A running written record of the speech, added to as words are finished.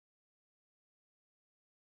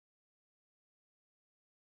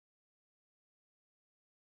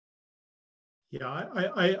Yeah,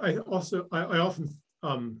 I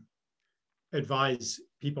often advise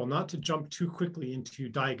people not to jump too quickly into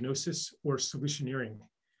diagnosis or solutioneering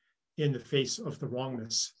in the face of the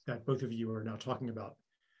wrongness that both of you are now talking about.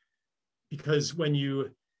 Because when you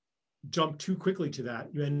jump too quickly to that,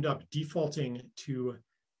 you end up defaulting to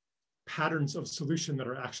patterns of solution that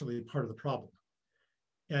are actually part of the problem.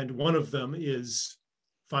 And one of them is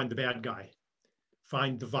find the bad guy,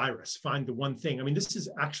 find the virus, find the one thing. I mean, this is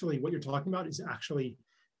actually what you're talking about is actually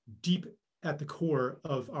deep at the core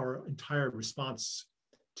of our entire response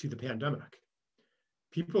to the pandemic.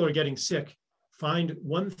 People are getting sick. Find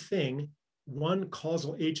one thing, one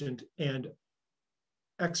causal agent, and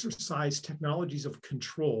exercise technologies of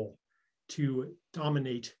control to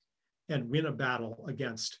dominate and win a battle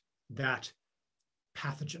against that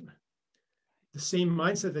pathogen. The same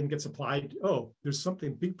mindset then gets applied. Oh, there's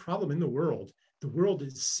something big problem in the world. The world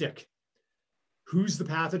is sick. Who's the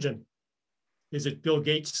pathogen? Is it Bill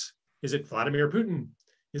Gates? Is it Vladimir Putin?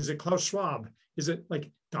 Is it Klaus Schwab? Is it like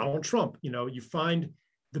Donald Trump? You know, you find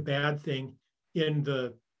the bad thing in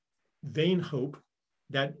the vain hope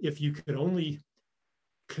that if you could only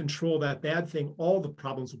control that bad thing, all the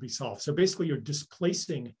problems will be solved. So basically, you're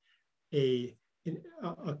displacing a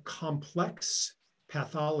complex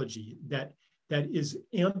pathology that is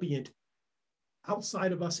ambient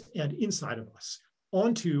outside of us and inside of us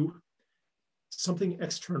onto something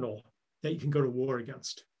external that you can go to war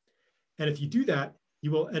against. And if you do that,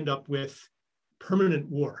 you will end up with permanent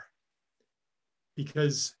war.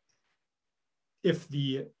 Because if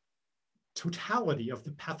the totality of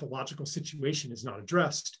the pathological situation is not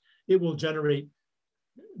addressed, it will generate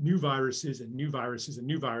new viruses and new viruses and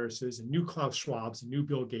new viruses and new Klaus Schwabs and new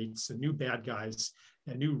Bill Gates and new bad guys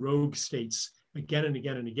and new rogue states again and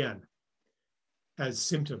again and again as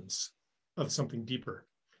symptoms of something deeper.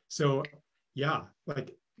 So yeah,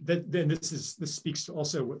 like then this speaks to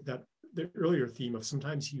also that the earlier theme of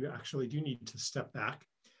sometimes you actually do need to step back,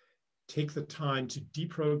 take the time to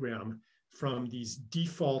deprogram from these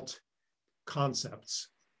default concepts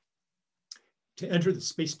to enter the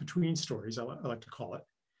space between stories, I like to call it,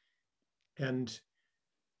 and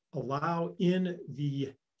allow in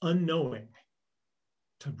the unknowing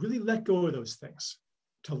to really let go of those things,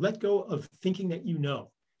 to let go of thinking that you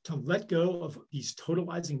know, to let go of these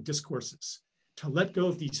totalizing discourses, to let go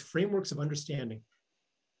of these frameworks of understanding.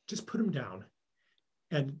 Just put them down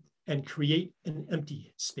and create an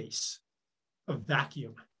empty space, a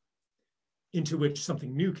vacuum into which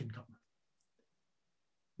something new can come.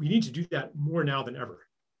 We need to do that more now than ever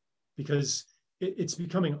because it's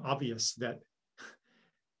becoming obvious that,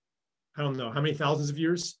 I don't know, how many thousands of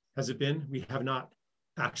years has it been? We have not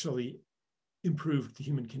actually improved the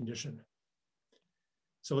human condition.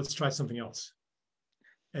 So let's try something else.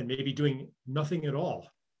 And maybe doing nothing at all,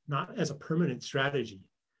 not as a permanent strategy,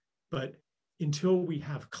 but until we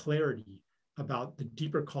have clarity about the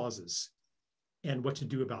deeper causes and what to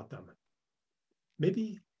do about them.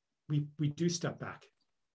 Maybe we do step back